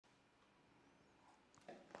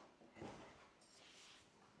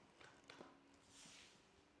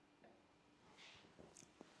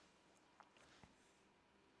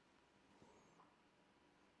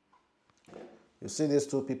You see these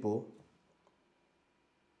two people,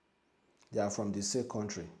 they are from the same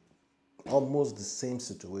country, almost the same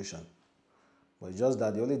situation. But just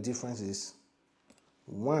that the only difference is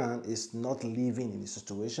one is not living in the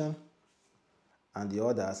situation and the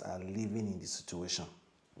others are living in the situation.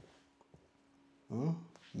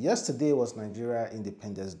 Yesterday was Nigeria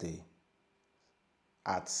Independence Day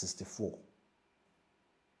at 64.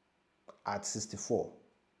 At 64.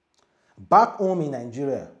 Back home in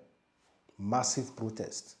Nigeria, massive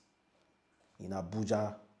protest. In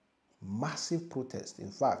Abuja, massive protest.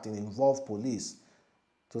 In fact, it involved police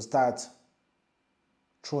to start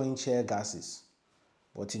throwing tear gases.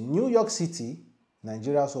 But in New York City,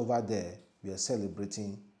 Nigerians over there were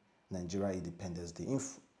celebrating Nigeria Independence Day.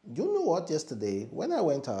 You know what? Yesterday, when I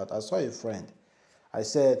went out, I saw a friend. I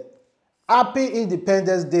said, "Happy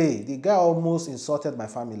Independence Day." The guy almost insulted my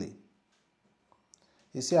family.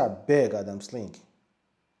 He said, "I beg, Adamslink,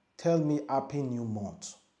 tell me Happy New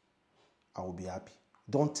Month. I will be happy.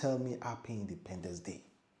 Don't tell me Happy Independence Day."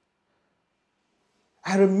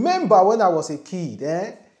 I remember when I was a kid,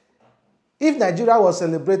 if Nigeria was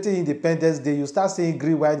celebrating Independence Day, you start seeing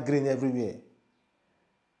green, white, green everywhere.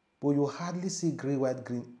 But you hardly see green, white,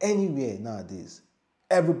 green anywhere nowadays.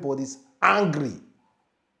 Everybody's angry.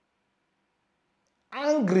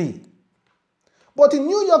 Angry. But in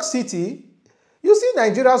New York City, you see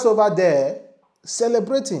Nigerians over there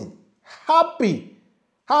celebrating, happy,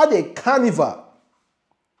 had a carnival,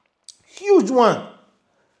 huge one.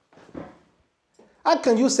 How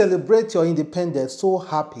can you celebrate your independence so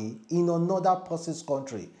happy in another person's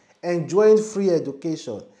country, enjoying free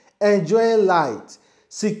education, enjoying light,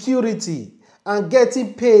 security, and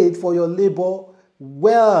getting paid for your labor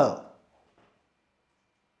well,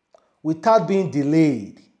 without being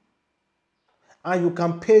delayed, and you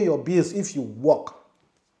can pay your bills if you work?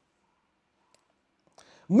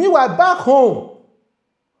 Meanwhile, back home,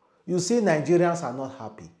 you see Nigerians are not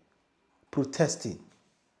happy, protesting.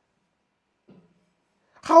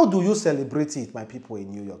 How do you celebrate it, my people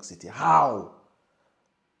in New York City? How?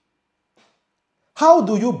 How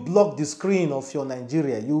do you block the screen of your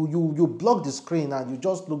Nigeria? You block the screen and you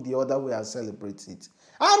just look the other way and celebrate it.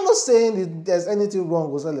 I'm not saying that there's anything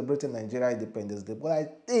wrong with celebrating Nigeria Independence Day, but I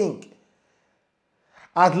think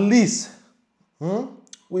at least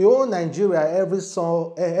we owe Nigeria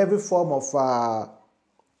every form of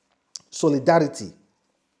solidarity.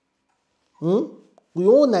 We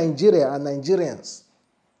owe Nigeria and Nigerians.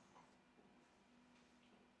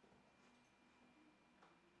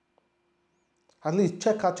 At least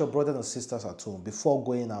check out your brothers and sisters at home before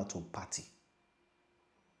going out to party.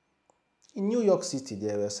 In New York City,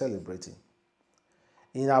 they were celebrating.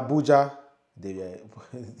 In Abuja, they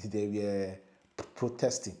were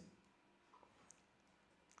protesting.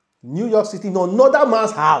 New York City, in another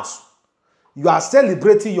man's house, you are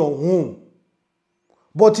celebrating your home.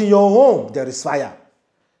 But in your home, there is fire.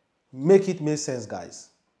 Make it make sense, guys.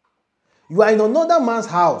 You are in another man's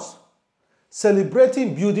house,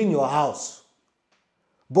 celebrating building your house.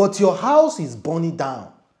 But your house is burning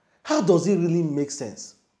down. How does it really make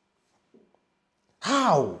sense?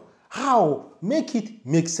 How? How? Make it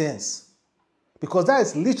make sense. Because that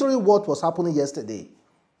is literally what was happening yesterday.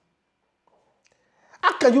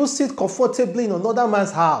 How can you sit comfortably in another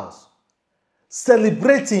man's house,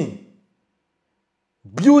 celebrating,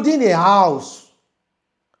 building a house?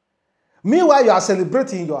 Meanwhile, you are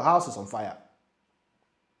celebrating, your house is on fire.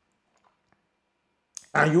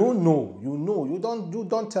 And you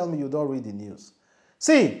don't tell me you don't read the news.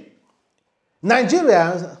 See,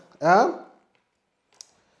 Nigerians,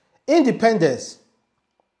 independence.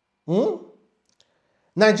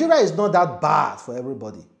 Nigeria is not that bad for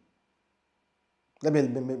everybody. Let me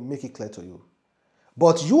make it clear to you.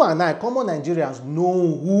 But you and I, common Nigerians, know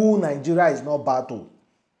who Nigeria is not bad to.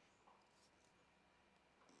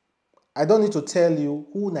 I don't need to tell you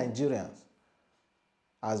who Nigerians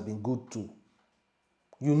has been good to.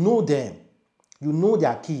 You know them. You know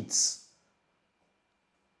their kids.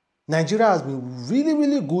 Nigeria has been really,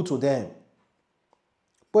 really good to them.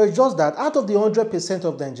 But it's just that out of the 100%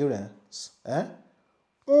 of Nigerians,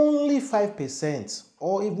 only 5%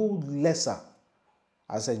 or even lesser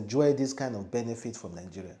has enjoyed this kind of benefit from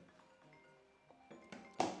Nigeria.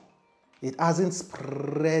 It hasn't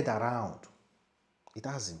spread around. It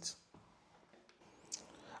hasn't.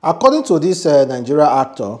 According to this Nigeria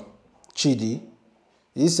actor, Chidi,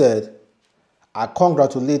 he said, "I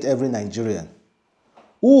congratulate every Nigerian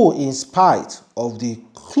who, in spite of the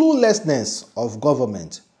cluelessness of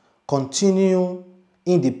government, continue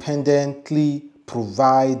independently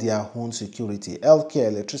provide their own security, healthcare,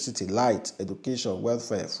 electricity, light, education,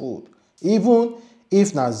 welfare, food, even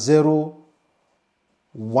if not zero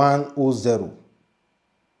 100.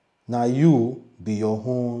 Now you be your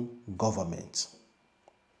own government.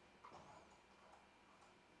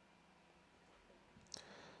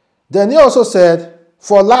 Then he also said,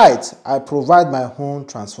 for light, I provide my own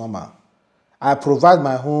transformer. I provide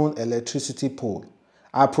my own electricity pole.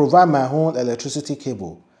 I provide my own electricity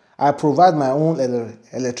cable. I provide my own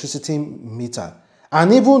electricity meter.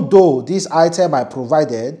 And even though this item I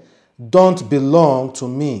provided don't belong to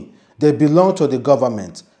me, they belong to the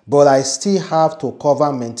government, but I still have to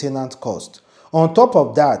cover maintenance cost. On top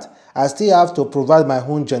of that, I still have to provide my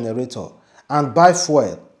own generator and buy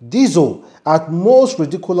fuel, diesel, at most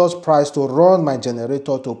ridiculous price to run my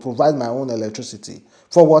generator to provide my own electricity.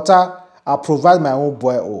 For water, I provide my own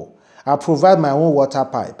borehole. I provide my own water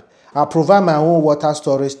pipe. I provide my own water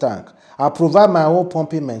storage tank. I provide my own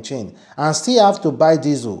pumping machine and still have to buy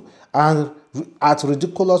diesel and at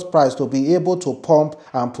ridiculous price to be able to pump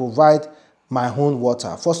and provide my own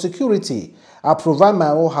water. For security, I provide my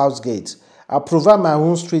own house gate. I provide my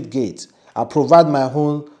own street gate. I provide my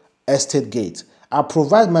own estate gate. I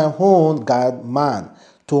provide my own guard man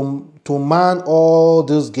to man all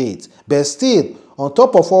those gates. But still, on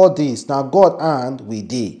top of all this, now God and we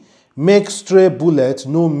dey make stray bullet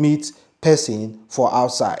no meet person for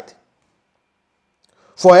outside.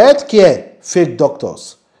 For healthcare, fake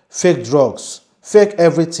doctors, fake drugs, fake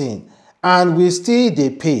everything, and we still dey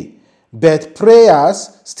pay. But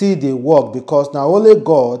prayers still dey work because now only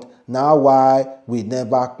God now why we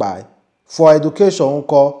never kpai. For education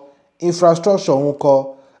unko, infrastructure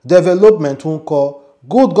unko, development unko,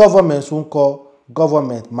 good government unko,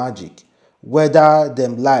 government magic. Whether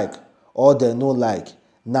them like or they no like,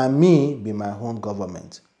 na me be my own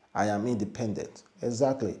government. I am independent.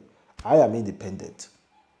 Exactly. I am independent.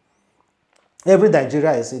 Every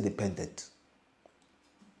Nigeria is independent.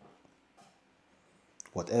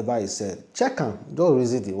 Whatever is said, check am. Don't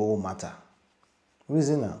reason the whole matter.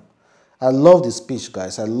 Reason am. I love the speech,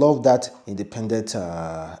 guys. I love that independent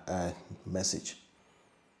message.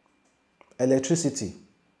 Electricity.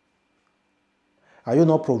 Are you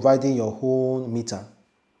not providing your own meter?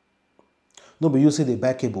 No be you see the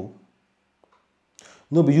buy cable.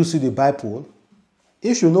 No be you see the buy pole.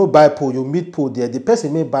 If you no buy pole, you meet pole there. The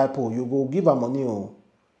person may buy pole, you go give am money. Oh.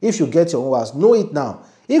 If you get your own house, know it now.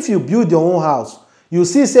 If you build your own house, you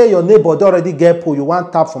see say your neighbor already get pole, you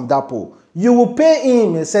want tap from that pole. You will pay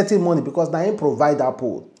him a certain money because now him provide that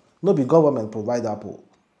pole. No be government provide that pole.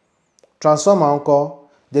 Transformer uncle,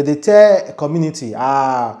 they tell a community,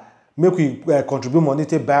 make we contribute money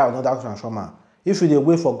to buy another transformer. If you dey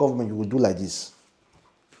wait for government, you will do like this.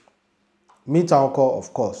 Meter uncle,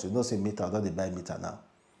 of course, you don't say meter, don't they buy meter now.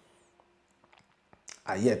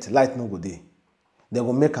 And yet, light no go dey. They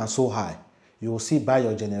will make am so high. You will see buy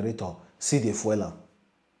your generator, see the fuel am.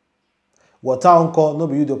 Water uncle, no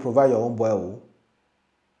be you to provide your own boil.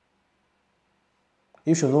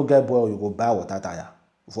 If you no get boil, you go buy water tire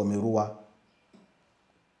from Iruwa.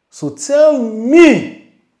 So tell me,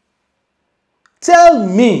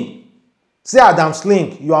 say Adam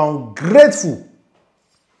Slink, you are ungrateful.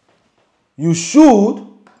 You should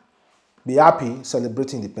be happy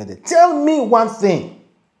celebrating independence. Tell me one thing.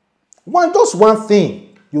 Just one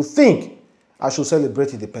thing you think I should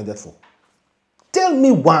celebrate independence for. Tell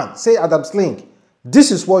me one. Say Adam Slink,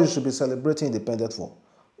 this is what you should be celebrating independence for.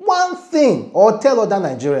 One thing, or tell other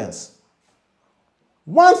Nigerians.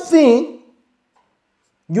 One thing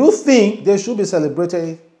you think they should be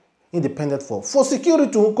celebrating independence for. For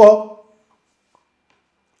security,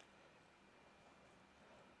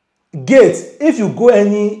 gate, if you go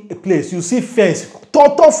any place, you see fence,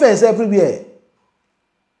 total fence everywhere.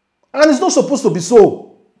 And it's not supposed to be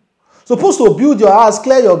so. Supposed to build your house,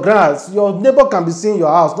 clear your grass, your neighbor can be seeing your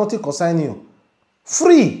house, nothing concerning you.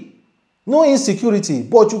 Free. No insecurity.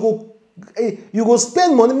 But you go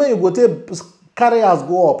spend money, man, you go take carry house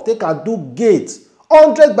go up, take and do gate.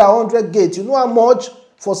 100 by 100 gate. You know how much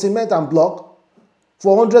for cement and block?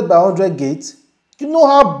 For 100 by 100 gate? You know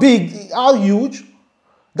how big, how huge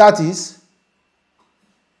that is?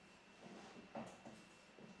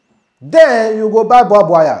 Then you go buy barbed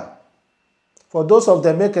wire. For those of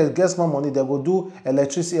them make get small money, they go do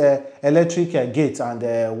electric gate and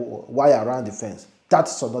wire around the fence.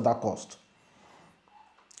 That's another cost.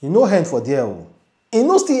 You no end for there. You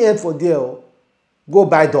no still end for there. Go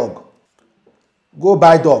buy dog. Go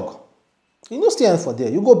buy dog. You no still end for there.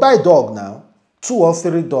 You go buy dog now. 2 or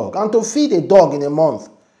 3 dog. And to feed a dog in a month,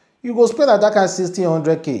 you go spend that kind of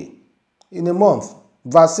 1,600K in a month.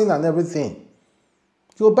 Vaccine and everything.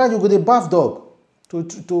 You go the bath dog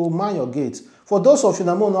to man your gate. For those of you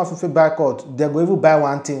that don't know if you buy cord, they go even buy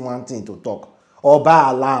one thing to talk. Or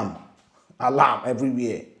buy alarm. alarm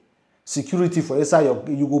everywhere. Security for inside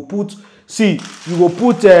you go put, see, you go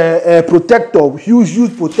put a protector,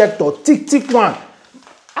 huge protector, thick one.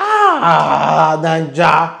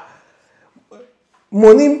 Naija.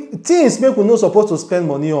 Money, things make we not supposed to spend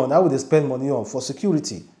money on. How would they spend money on? For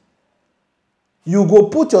security. You go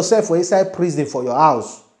put yourself for inside prison for your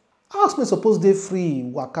house. House may suppose they free,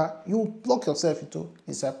 waka. You lock yourself into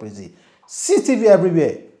inside prison. CCTV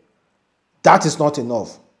everywhere. That is not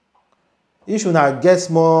enough. If you now get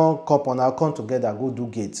small couple now come together, go do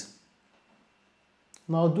gate.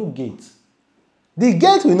 Now do gate. The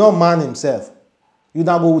gate will not man himself. You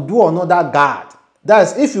now go do another guard.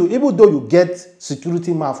 That's if you, even though you get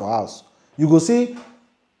security man for house, you go see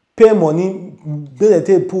pay money,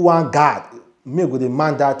 they put one guard. Me go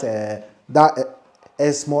demand that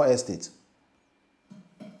small estate.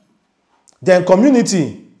 Then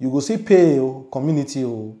community, you go see pay community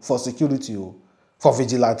for security for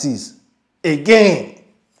vigilantes. Again.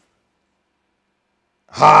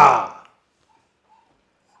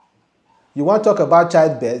 You want to talk about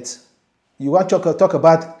childbirth? You want to talk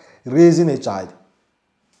about raising a child?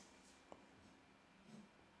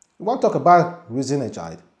 You want to talk about raising a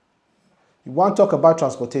child? You want to talk about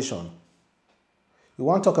transportation? You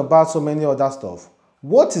want to talk about so many other stuff?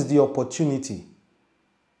 What is the opportunity?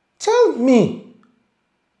 Tell me.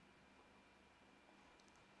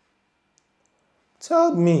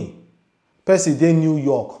 Tell me. Person in New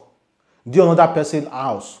York, do another person's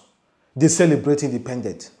house, they celebrate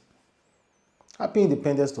independence. Happy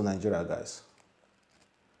independence to Nigeria, guys.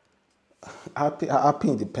 Happy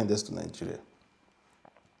independence to Nigeria.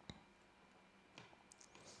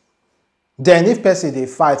 Then if person they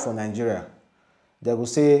fight for Nigeria, they will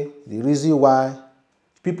say the reason why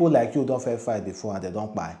people like you don't fight before and they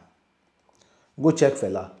don't buy. Go check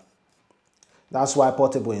fella. That's why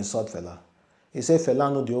Portable insult fella. He say fella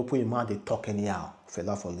no dey open him mouth dey talk anyhow.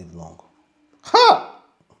 Fella for live long. Ha!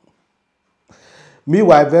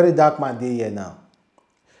 Meanwhile, VeryDarkMan dey here now.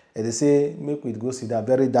 And they say, make we go see that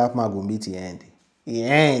VeryDarkMan go meet the end. The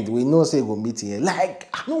end, we know say go meet the end. Like,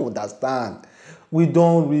 I don't understand. We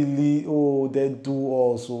don't really, they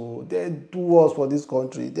do us, they do us for this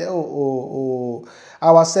country. They,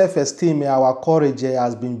 our self-esteem, our courage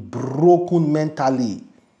has been broken mentally,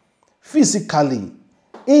 physically.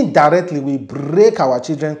 Indirectly, we break our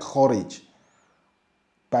children's courage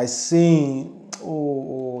by saying,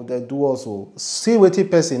 they do also. See what the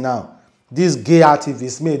person now. This gay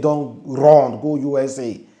activist may don't run, go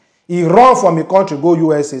USA. He run from the country, go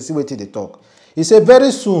USA, see what they talk. He said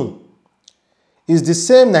very soon, it's the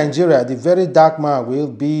same Nigeria, the VeryDarkMan will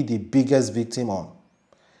be the biggest victim on.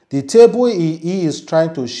 The table he is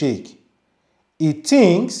trying to shake. He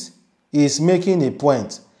thinks he is making a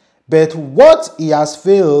point. But what he has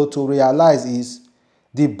failed to realize is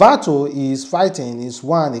the battle he is fighting is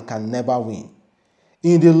one he can never win.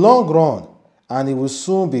 In the long run, and he will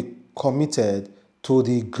soon be committed to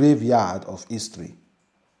the graveyard of history.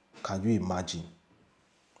 Can you imagine?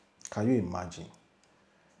 Can you imagine?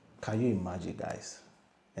 Can you imagine, guys?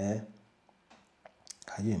 Can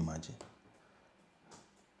you imagine?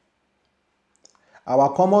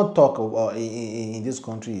 Our common talk in this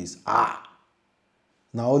country is,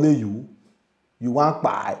 now only you want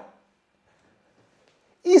buy.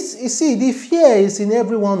 You see, the fear is in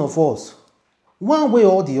every one of us, one way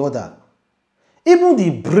or the other. Even the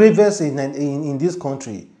bravest in this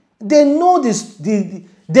country, they know this. They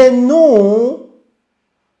know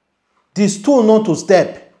the stone not to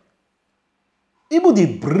step. Even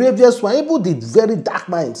the bravest one, even the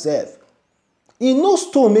VeryDarkMan himself, he knows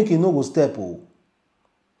stone make he no go step.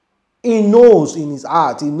 He knows in his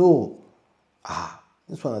heart. He know.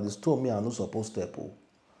 This one of the stone me I no supposed step.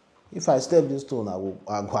 If I step this stone,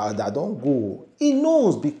 I don't go. He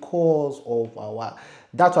knows because of our.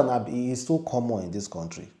 That one is so common in this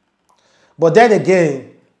country. But then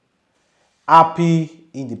again, happy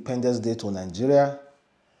Independence Day to Nigeria.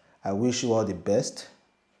 I wish you all the best.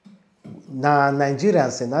 Now,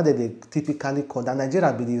 Nigerians, now that they typically call that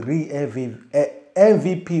Nigeria be the real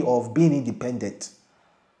MVP of being independent.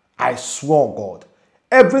 I swear God.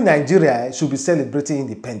 Every Nigerian should be celebrating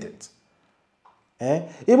independence.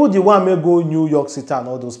 Even the one may go New York City and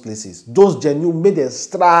all those places. Those genuine made them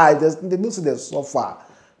strive. They don't see them suffer.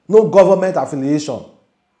 No government affiliation.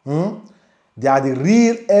 They are the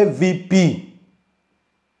real MVP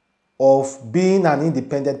of being an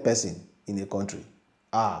independent person in a country.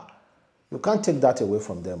 You can't take that away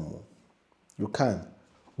from them. You can't.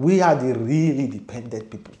 We are the real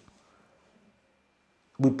independent people.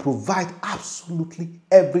 We provide absolutely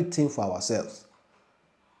everything for ourselves.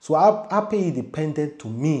 So happy independent to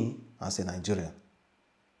me as a Nigerian.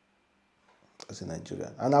 as a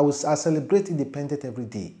Nigerian. And I celebrate independence every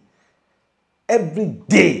day. Every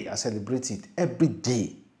day I celebrate it. Every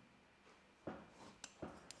day.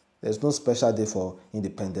 There's no special day for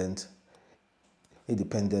independence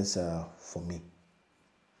for me.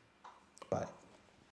 Bye.